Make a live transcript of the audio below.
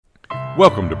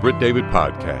Welcome to Britt David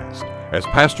Podcast, as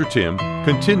Pastor Tim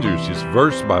continues his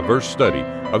verse-by-verse study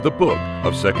of the book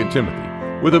of 2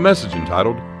 Timothy with a message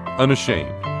entitled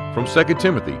Unashamed from 2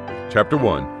 Timothy chapter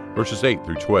 1, verses 8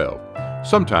 through 12.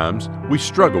 Sometimes we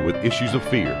struggle with issues of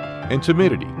fear and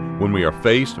timidity when we are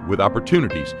faced with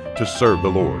opportunities to serve the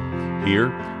Lord. Here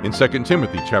in 2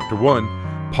 Timothy chapter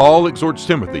 1, Paul exhorts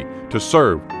Timothy to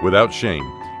serve without shame,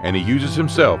 and he uses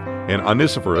himself and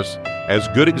Onesiphorus as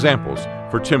good examples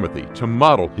for Timothy to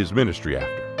model his ministry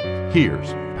after.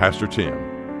 Here's Pastor Tim.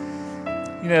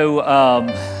 You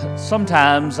know,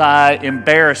 sometimes I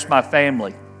embarrass my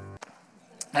family.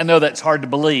 I know that's hard to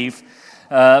believe.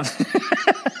 I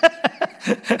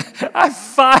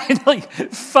finally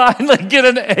get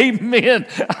an amen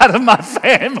out of my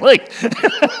family.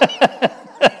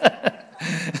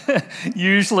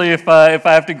 Usually if I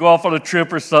have to go off on a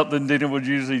trip or something, Dina would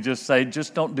usually just say,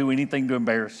 just don't do anything to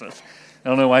embarrass us. I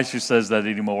don't know why she says that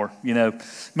anymore. You know,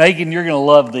 Megan, you're going to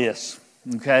love this.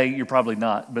 Okay, you're probably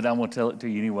not, but I'm going to tell it to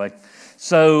you anyway.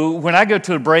 So when I go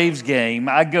to a Braves game,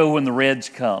 I go when the Reds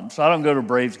come. So I don't go to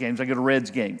Braves games, I go to Reds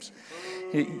games.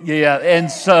 Yeah, and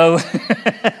so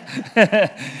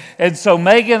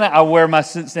Megan, I wear my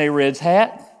Cincinnati Reds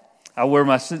hat. I wear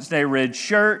my Cincinnati Reds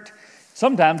shirt.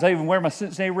 Sometimes I even wear my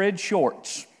Cincinnati Reds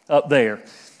shorts up there.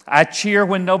 I cheer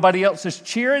when nobody else is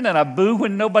cheering, and I boo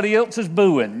when nobody else is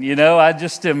booing. You know, I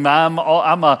just am. I'm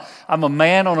a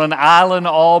man on an island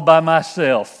all by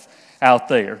myself out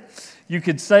there. You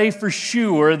could say for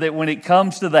sure that when it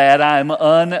comes to that, I'm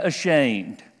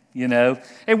unashamed. You know,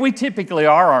 and we typically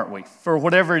are, aren't we? For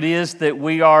whatever it is that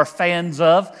we are fans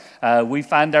of, we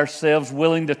find ourselves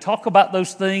willing to talk about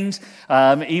those things,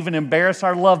 even embarrass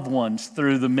our loved ones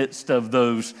through the midst of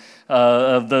those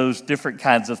different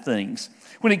kinds of things.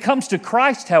 When it comes to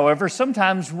Christ, however,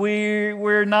 sometimes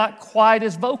we're not quite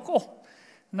as vocal,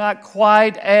 not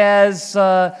quite as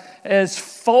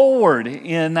forward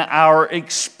in our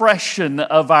expression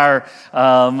of our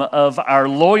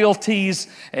loyalties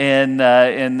and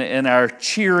our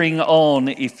cheering on,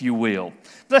 if you will.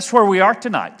 That's where we are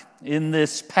tonight in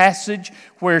this passage,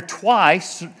 where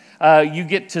twice you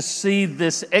get to see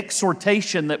this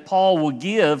exhortation that Paul will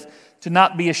give to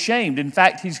not be ashamed. In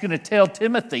fact, he's going to tell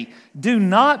Timothy, do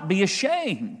not be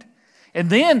ashamed. And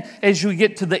then as we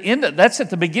get to the end, that's at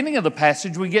the beginning of the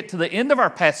passage, we get to the end of our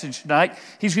passage tonight,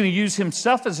 he's going to use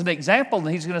himself as an example, and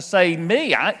he's going to say,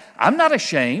 I'm not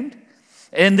ashamed.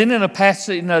 And then in a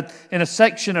passage, in a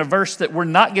section, a verse that we're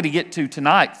not going to get to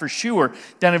tonight for sure,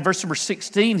 down in verse number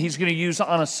 16, he's going to use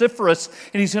Onesiphorus,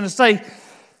 and he's going to say,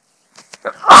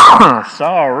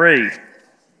 sorry.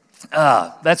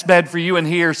 That's bad for you in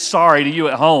here. Sorry to you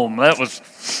at home. That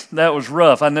was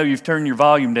rough. I know you've turned your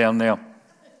volume down now.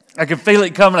 I could feel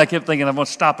it coming. I kept thinking, I'm going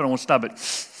to stop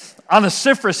it.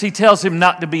 Onesiphorus, he tells him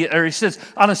not to be, or he says,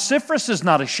 Onesiphorus is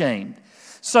not ashamed.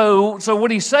 So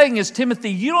what he's saying is, Timothy,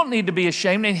 you don't need to be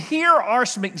ashamed. And here are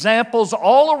some examples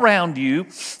all around you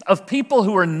of people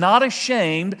who are not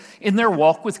ashamed in their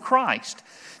walk with Christ.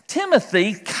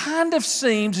 Timothy kind of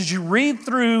seems, as you read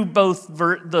through both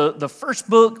the first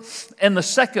book and the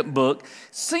second book,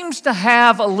 seems to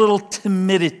have a little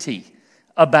timidity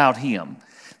about him.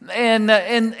 And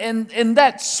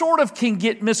that sort of can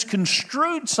get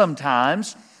misconstrued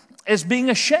sometimes as being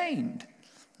ashamed.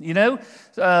 You know,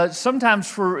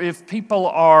 sometimes if people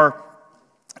are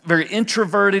very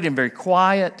introverted and very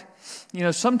quiet, you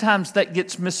know, sometimes that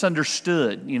gets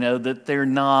misunderstood, you know, that they're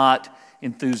not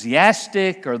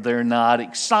enthusiastic, or they're not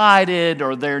excited,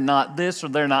 or they're not this, or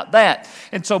they're not that.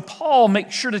 And so Paul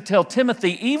makes sure to tell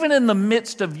Timothy, even in the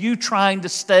midst of you trying to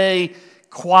stay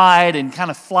quiet and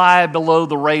kind of fly below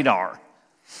the radar,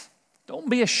 don't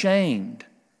be ashamed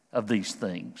of these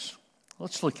things.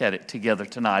 Let's look at it together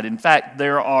tonight. In fact,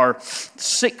 there are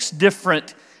 6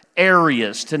 different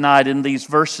areas tonight in these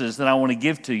verses that I want to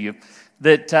give to you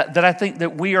that I think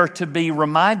that we are to be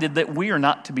reminded that we are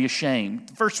not to be ashamed.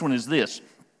 The first one is this: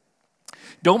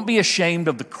 don't be ashamed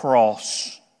of the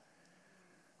cross.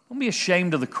 Don't be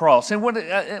ashamed of the cross. And what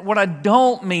I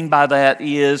don't mean by that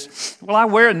is, well, I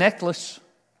wear a necklace,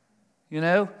 you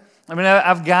know. I mean,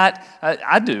 I've got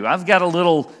a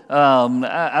little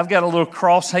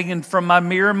cross hanging from my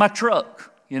mirror in my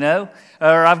truck, you know,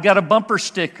 or I've got a bumper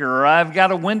sticker, or I've got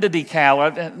a window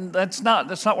decal. That's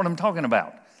not what I'm talking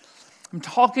about. I'm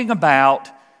talking about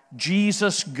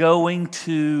Jesus going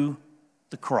to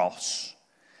the cross.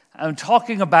 I'm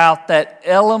talking about that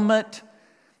element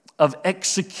of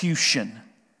execution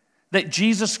that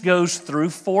Jesus goes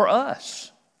through for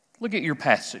us. Look at your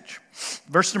passage.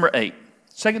 Verse number 8,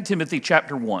 2 Timothy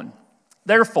chapter 1.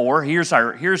 Therefore, here's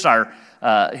our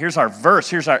verse,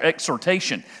 here's our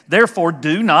exhortation. Therefore,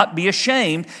 do not be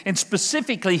ashamed. And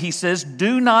specifically, he says,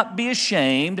 do not be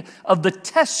ashamed of the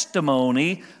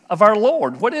testimony of our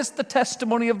Lord. What is the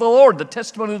testimony of the Lord? The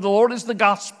testimony of the Lord is the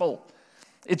gospel.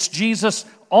 It's Jesus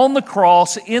on the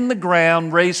cross, in the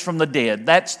ground, raised from the dead.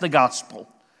 That's the gospel.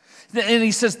 And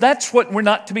he says that's what we're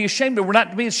not to be ashamed of. We're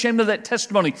not to be ashamed of that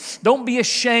testimony. Don't be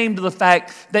ashamed of the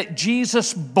fact that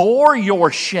Jesus bore your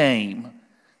shame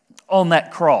on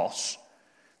that cross.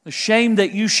 The shame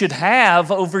that you should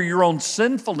have over your own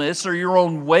sinfulness or your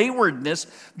own waywardness,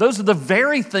 those are the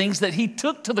very things that he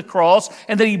took to the cross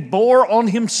and that he bore on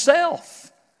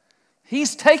himself.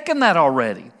 He's taken that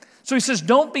already. So he says,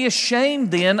 don't be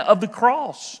ashamed then of the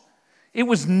cross. It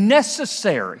was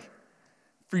necessary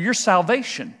for your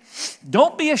salvation.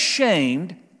 Don't be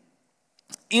ashamed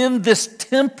in this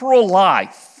temporal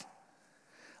life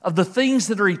of the things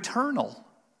that are eternal.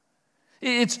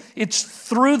 It's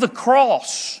through the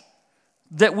cross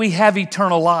that we have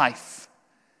eternal life.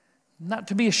 Not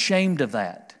to be ashamed of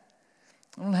that.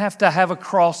 I don't have to have a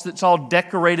cross that's all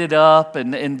decorated up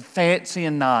and fancy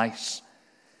and nice.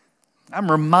 I'm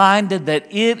reminded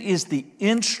that it is the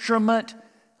instrument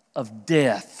of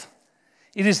death.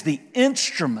 It is the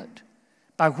instrument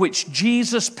by which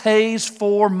Jesus pays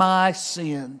for my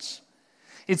sins.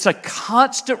 It's a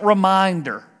constant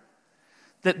reminder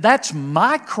that that's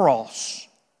my cross.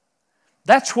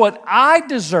 That's what I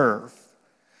deserve.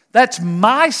 That's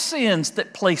my sins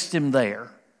that placed him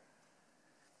there.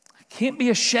 I can't be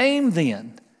ashamed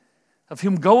then of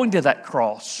him going to that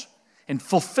cross and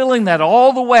fulfilling that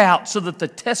all the way out so that the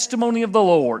testimony of the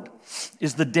Lord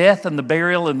is the death and the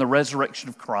burial and the resurrection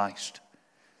of Christ.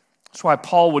 That's why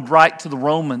Paul would write to the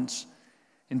Romans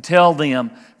and tell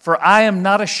them, "For I am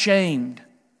not ashamed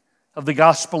of the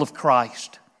gospel of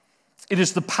Christ. It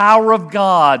is the power of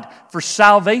God for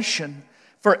salvation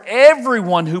for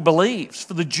everyone who believes,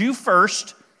 for the Jew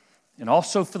first and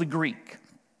also for the Greek."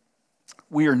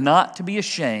 We are not to be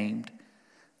ashamed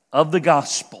of the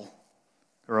gospel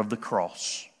or of the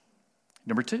cross.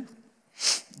 Number 2,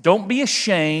 don't be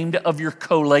ashamed of your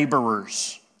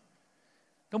co-laborers.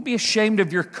 Don't be ashamed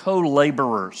of your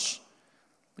co-laborers.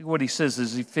 Look at what he says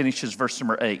as he finishes verse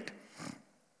number 8.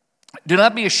 Do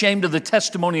not be ashamed of the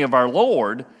testimony of our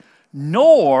Lord,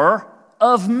 nor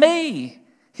of me,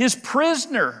 his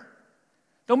prisoner.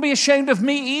 Don't be ashamed of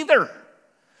me either.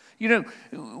 You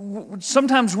know,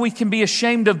 sometimes we can be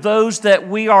ashamed of those that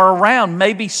we are around.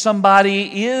 Maybe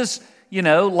somebody is,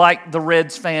 like the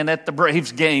Reds fan at the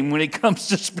Braves game when it comes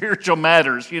to spiritual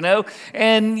matters,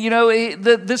 And,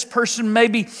 this person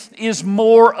maybe is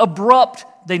more abrupt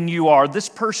than you are. This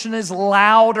person is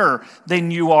louder than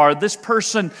you are. This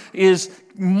person is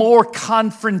more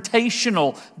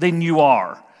confrontational than you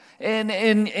are.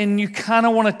 And you kind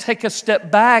of want to take a step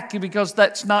back because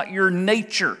that's not your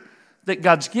nature that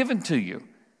God's given to you.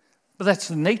 But that's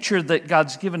the nature that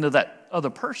God's given to that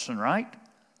other person, right?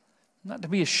 Not to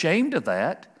be ashamed of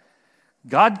that.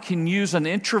 God can use an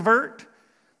introvert.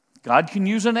 God can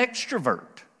use an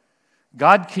extrovert.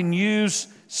 God can use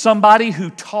somebody who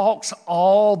talks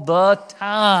all the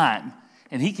time.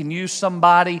 And he can use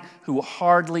somebody who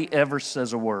hardly ever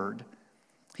says a word.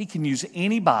 He can use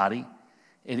anybody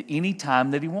at any time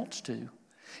that he wants to.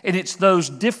 And it's those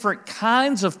different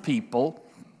kinds of people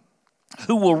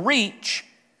who will reach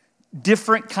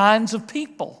different kinds of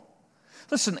people.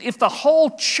 Listen, if the whole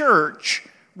church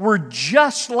were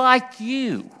just like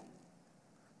you,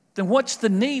 then what's the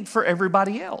need for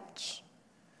everybody else?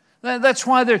 That's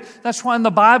why in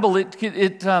the Bible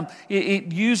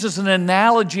it uses an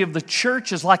analogy of the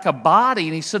church as like a body.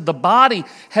 And he said the body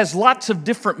has lots of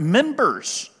different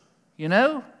members,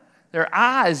 Their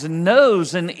eyes and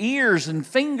nose and ears and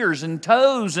fingers and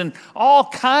toes and all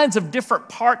kinds of different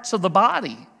parts of the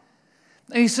body.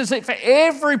 And he says if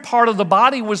every part of the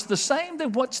body was the same,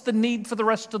 then what's the need for the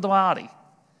rest of the body?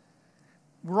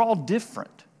 We're all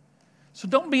different. So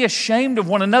don't be ashamed of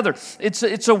one another.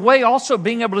 It's a way also of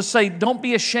being able to say, don't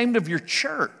be ashamed of your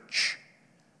church.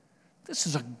 This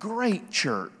is a great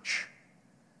church.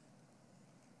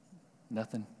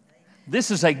 Nothing.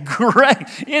 This is it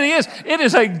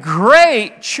is a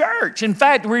great church. In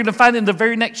fact, we're going to find in the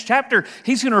very next chapter,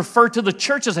 he's going to refer to the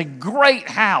church as a great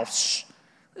house.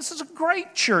 This is a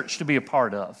great church to be a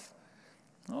part of.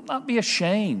 I'll not be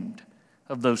ashamed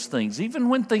of those things, even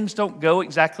when things don't go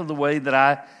exactly the way that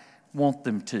I want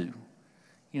them to.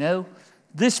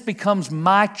 This becomes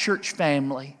my church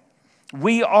family.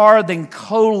 We are then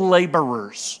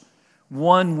co-laborers,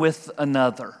 one with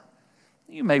another.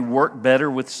 You may work better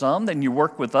with some than you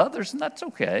work with others, and that's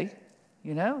okay,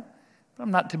 But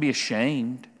I'm not to be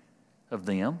ashamed of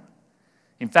them.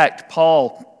 In fact,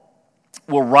 Paul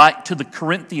will write to the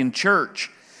Corinthian church,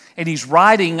 and he's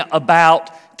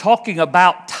talking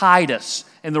about Titus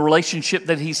and the relationship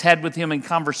that he's had with him and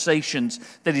conversations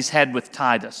that he's had with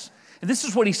Titus. And this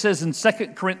is what he says in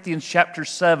 2 Corinthians chapter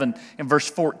 7 and verse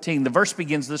 14. The verse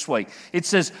begins this way. It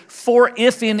says, "For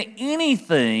if in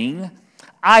anything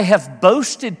I have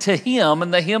boasted to him,"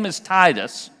 and the him is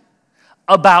Titus,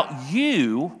 "about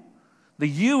you," the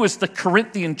you is the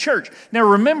Corinthian church. Now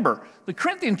remember, the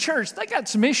Corinthian church, they got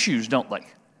some issues, don't they?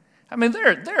 I mean,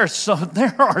 there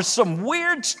are some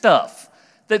weird stuff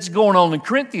that's going on in the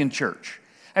Corinthian church.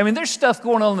 I mean, there's stuff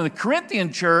going on in the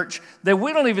Corinthian church that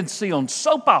we don't even see on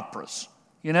soap operas,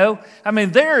 you know? I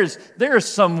mean, there is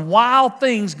some wild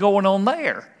things going on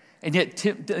there. And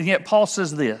yet Paul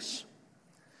says this,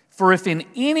 "For if in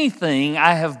anything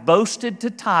I have boasted to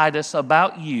Titus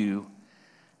about you,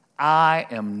 I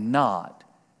am not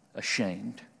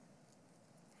ashamed."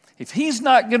 If he's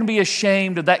not going to be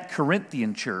ashamed of that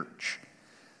Corinthian church,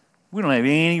 we don't have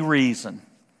any reason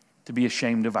to be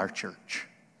ashamed of our church.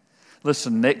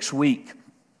 Listen, next week,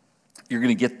 you're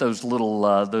going to get those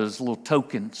little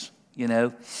tokens, you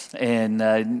know,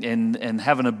 and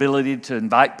have an ability to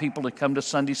invite people to come to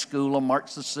Sunday school on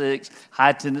March the 6th, high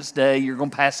attendance day. You're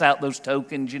going to pass out those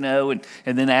tokens, you know, and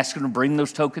then ask them to bring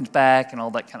those tokens back and all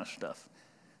that kind of stuff.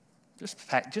 Just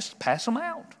pass them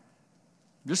out.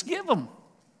 Just give them,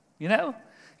 you know.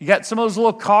 You got some of those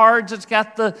little cards that's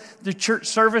got the church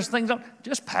service things on.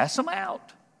 Just pass them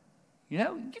out. You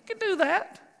know, you can do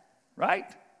that. Right?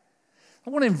 I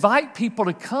want to invite people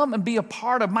to come and be a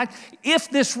part of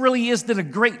if this really is then a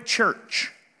great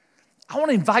church, I want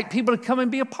to invite people to come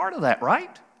and be a part of that,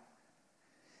 right?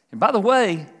 And by the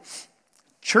way,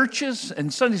 churches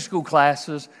and Sunday school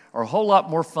classes are a whole lot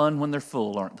more fun when they're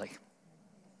full, aren't they?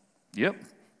 Yep.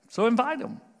 So invite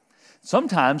them.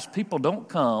 Sometimes people don't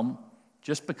come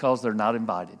just because they're not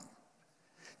invited.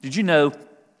 Did you know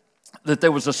that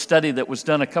there was a study that was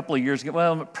done a couple of years ago,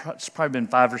 well, it's probably been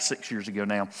 5 or 6 years ago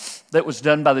now, that was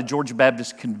done by the Georgia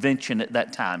Baptist Convention at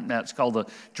that time. Now it's called the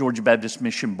Georgia Baptist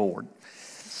Mission Board.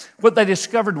 What they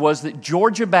discovered was that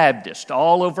Georgia Baptists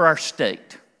all over our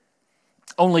state,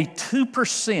 only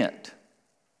 2%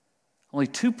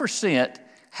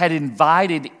 had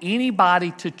invited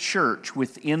anybody to church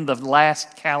within the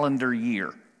last calendar year.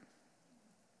 Can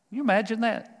you imagine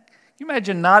that? Can you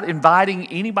imagine not inviting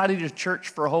anybody to church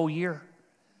for a whole year?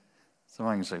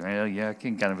 Somebody can say, well, yeah, I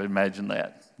can kind of imagine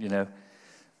that, you know.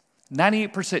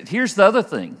 98%. Here's the other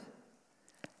thing.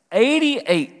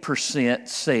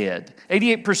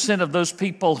 88% of those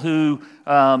people who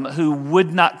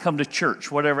would not come to church,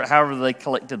 however they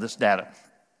collected this data,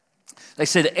 they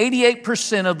said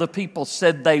 88% of the people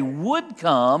said they would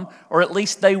come, or at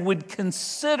least they would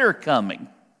consider coming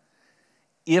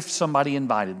if somebody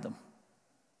invited them.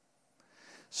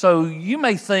 So you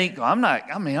may think, I'm not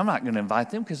going to invite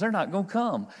them because they're not going to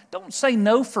come. Don't say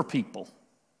no for people.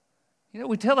 You know,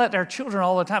 we tell that to our children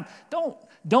all the time.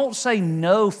 Don't say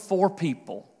no for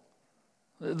people.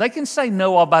 They can say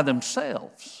no all by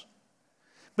themselves.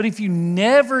 But if you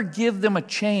never give them a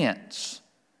chance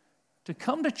to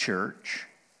come to church,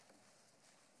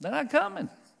 they're not coming,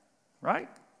 right?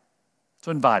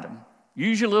 So invite them.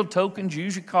 Use your little tokens,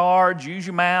 use your cards, use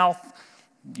your mouth.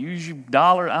 Use your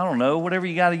dollar, I don't know, whatever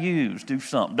you got to use. Do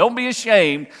something. Don't be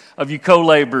ashamed of your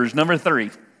co-laborers. Number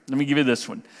 3, let me give you this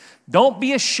one. Don't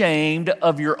be ashamed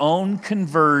of your own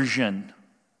conversion.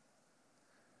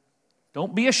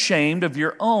 Don't be ashamed of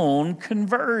your own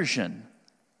conversion.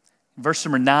 Verse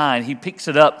number 9, he picks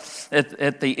it up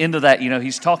at the end of that. You know,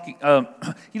 he's talking,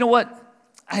 you know what?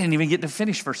 I didn't even get to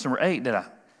finish verse number 8, did I?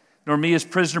 Nor me as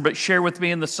prisoner, but share with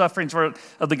me in the sufferings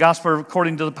of the gospel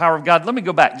according to the power of God. Let me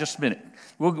go back just a minute.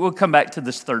 We'll come back to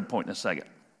this third point in a second.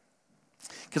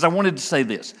 Because I wanted to say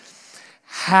this.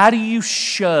 How do you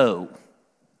show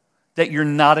that you're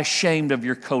not ashamed of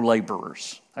your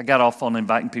co-laborers? I got off on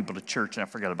inviting people to church and I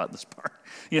forgot about this part.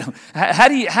 You know,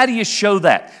 how do you show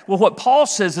that? Well, what Paul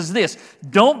says is this: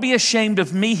 don't be ashamed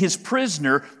of me, his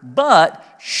prisoner, but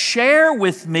share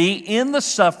with me in the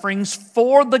sufferings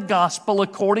for the gospel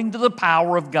according to the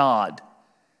power of God.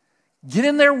 Get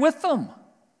in there with them.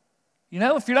 You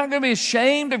know, if you're not going to be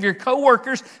ashamed of your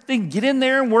coworkers, then get in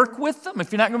there and work with them.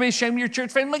 If you're not going to be ashamed of your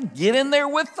church family, get in there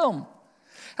with them.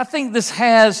 I think this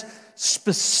has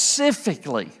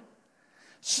specifically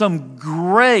some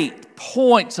great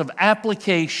points of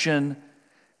application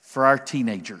for our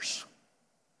teenagers.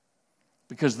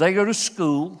 Because they go to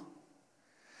school,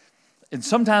 and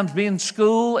sometimes being in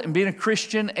school and being a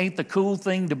Christian ain't the cool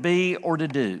thing to be or to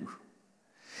do.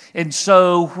 And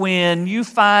so when you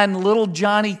find little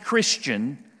Johnny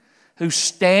Christian who's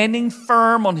standing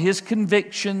firm on his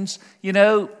convictions. You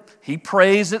know, he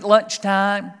prays at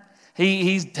lunchtime.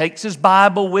 He takes his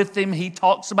Bible with him. He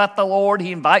talks about the Lord.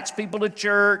 He invites people to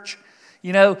church.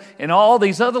 You know, and all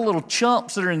these other little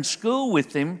chumps that are in school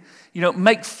with him, you know,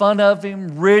 make fun of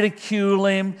him, ridicule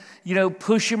him, you know,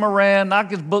 push him around, knock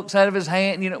his books out of his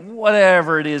hand, you know,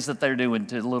 whatever it is that they're doing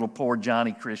to little poor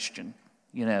Johnny Christian,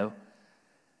 you know.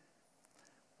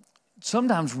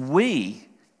 Sometimes we,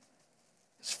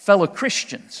 as fellow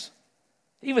Christians,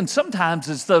 even sometimes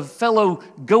as the fellow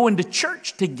going to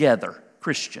church together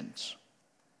Christians,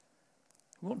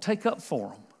 we won't take up for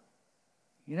them,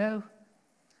 you know.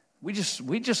 We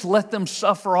just let them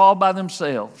suffer all by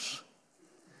themselves.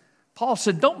 Paul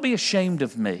said, don't be ashamed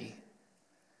of me.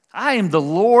 I am the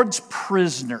Lord's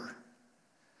prisoner.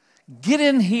 Get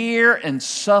in here and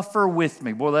suffer with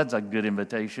me. Boy, that's a good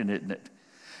invitation, isn't it?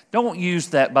 Don't use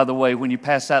that, by the way, when you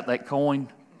pass out that coin.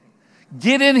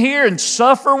 Get in here and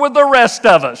suffer with the rest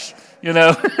of us, you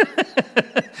know.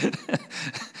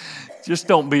 Just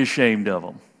don't be ashamed of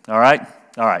them, all right?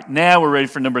 All right, now we're ready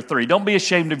for number 3. Don't be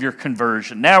ashamed of your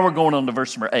conversion. Now we're going on to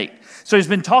verse number 8. So he's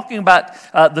been talking about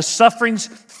the sufferings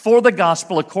for the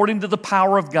gospel according to the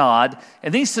power of God.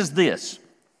 And then he says this,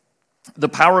 the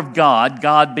power of God,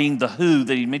 God being the who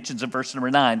that he mentions in verse number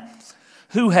 9,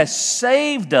 who has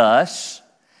saved us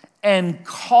and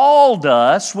called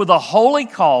us with a holy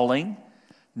calling,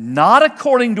 not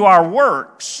according to our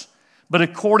works, but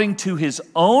according to his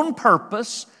own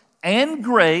purpose and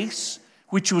grace,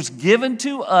 which was given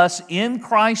to us in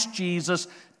Christ Jesus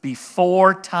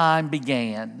before time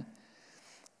began.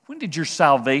 When did your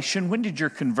salvation, when did your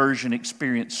conversion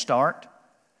experience start?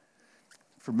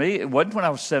 For me, it wasn't when I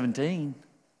was 17,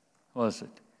 was it?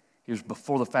 It was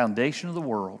before the foundation of the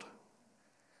world.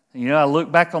 And, you know, I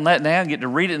look back on that now and get to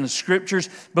read it in the Scriptures.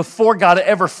 Before God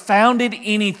ever founded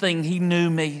anything, he knew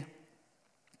me.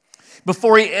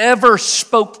 Before he ever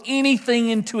spoke anything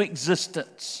into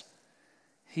existence,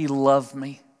 he loved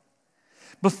me.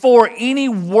 Before any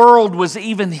world was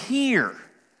even here,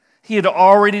 he had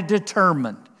already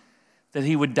determined that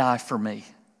he would die for me.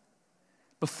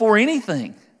 Before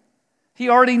anything, he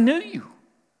already knew you.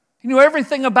 He knew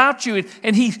everything about you,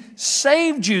 and he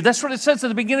saved you. That's what it says at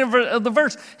the beginning of the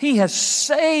verse. He has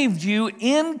saved you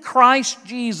in Christ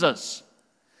Jesus.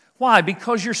 Why?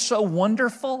 Because you're so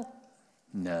wonderful?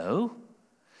 No.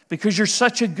 Because you're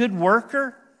such a good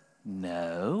worker?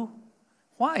 No.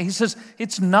 Why? He says,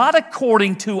 it's not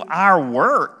according to our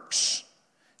works.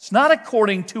 It's not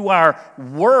according to our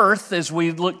worth, as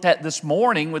we looked at this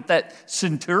morning with that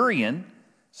centurion.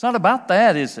 It's not about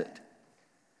that, is it?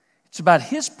 It's about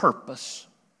his purpose.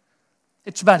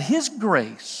 It's about his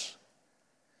grace.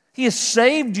 He has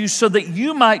saved you so that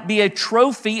you might be a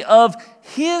trophy of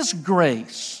his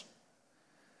grace.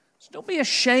 So don't be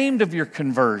ashamed of your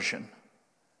conversion.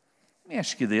 Let me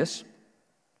ask you this.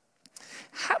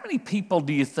 How many people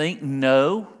do you think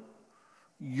know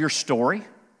your story?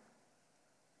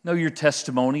 Know your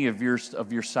testimony of your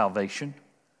salvation?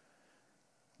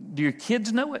 Do your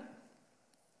kids know it?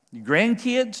 Your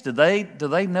grandkids, do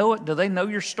they know it? Do they know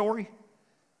your story?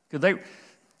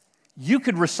 You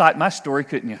could recite my story,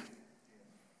 couldn't you?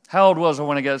 How old was I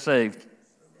when I got saved?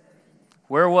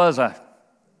 Where was I?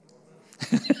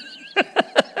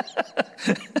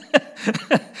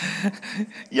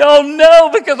 Y'all know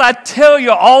because I tell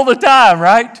you all the time,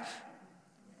 right?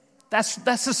 That's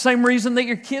the same reason that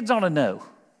your kids ought to know.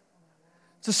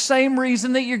 It's the same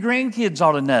reason that your grandkids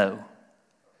ought to know.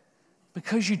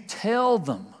 Because you tell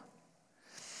them.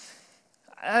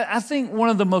 I think one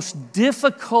of the most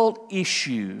difficult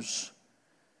issues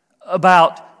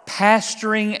about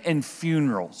pastoring and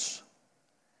funerals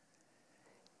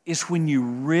is when you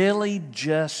really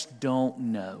just don't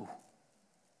know.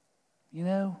 You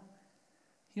know?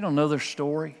 You don't know their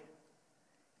story.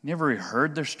 You never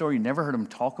heard their story. You never heard them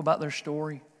talk about their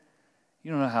story. You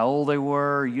don't know how old they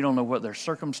were. You don't know what their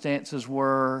circumstances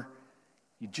were.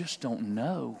 You just don't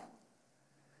know.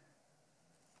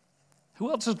 Who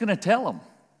else is going to tell them?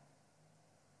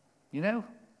 You know?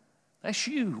 That's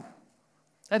you.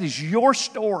 That is your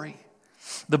story.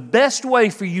 The best way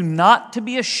for you not to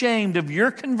be ashamed of your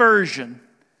conversion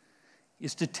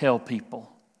is to tell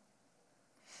people.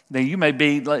 Now, you may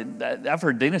be, I've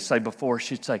heard Dina say before,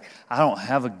 she'd say, I don't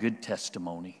have a good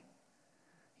testimony.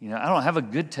 You know, I don't have a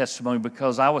good testimony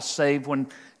because I was saved when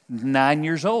 9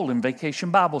 years old in Vacation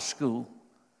Bible School.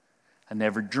 I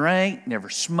never drank, never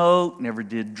smoked, never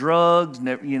did drugs,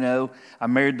 never, you know, I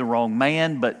married the wrong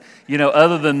man. But, you know,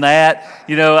 other than that,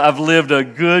 you know, I've lived a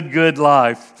good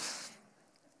life.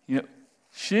 You know,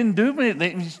 She didn't do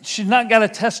anything. She's not got a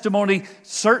testimony,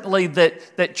 certainly,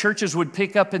 that churches would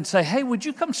pick up and say, hey, would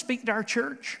you come speak to our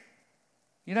church?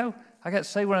 You know, I got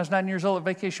saved when I was 9 years old at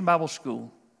Vacation Bible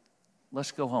School.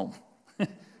 Let's go home.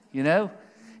 You know,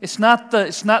 it's not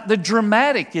the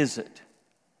dramatic, is it?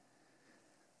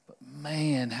 But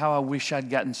man, how I wish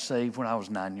I'd gotten saved when I was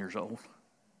 9 years old.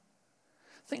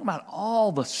 Think about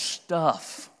all the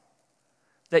stuff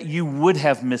that you would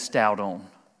have missed out on.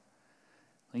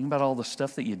 Think about all the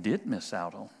stuff that you did miss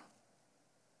out on,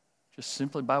 just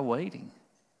simply by waiting.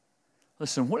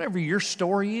 Listen, whatever your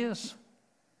story is,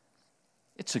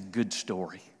 it's a good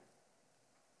story.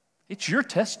 It's your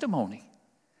testimony.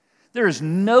 There is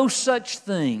no such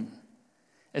thing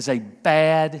as a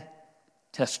bad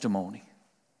testimony.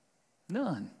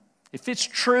 None. If it's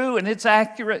true and it's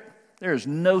accurate, there is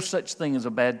no such thing as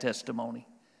a bad testimony.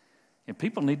 And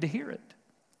people need to hear it.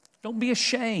 Don't be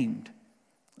ashamed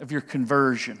of your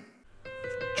conversion.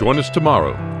 Join us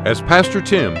tomorrow as Pastor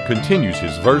Tim continues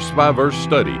his verse-by-verse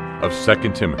study of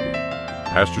 2 Timothy.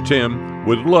 Pastor Tim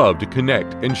would love to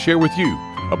connect and share with you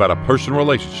about a personal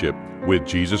relationship with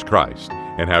Jesus Christ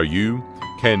and how you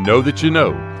can know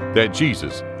that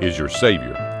Jesus is your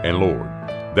Savior and Lord.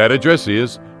 That address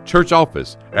is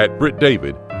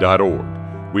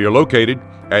churchoffice@brittdavid.org. We are located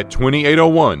at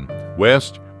 2801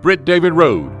 West Britt David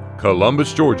Road,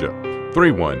 Columbus, Georgia,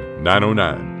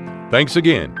 31909. Thanks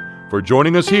again for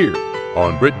joining us here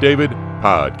on Britt David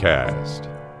Podcast.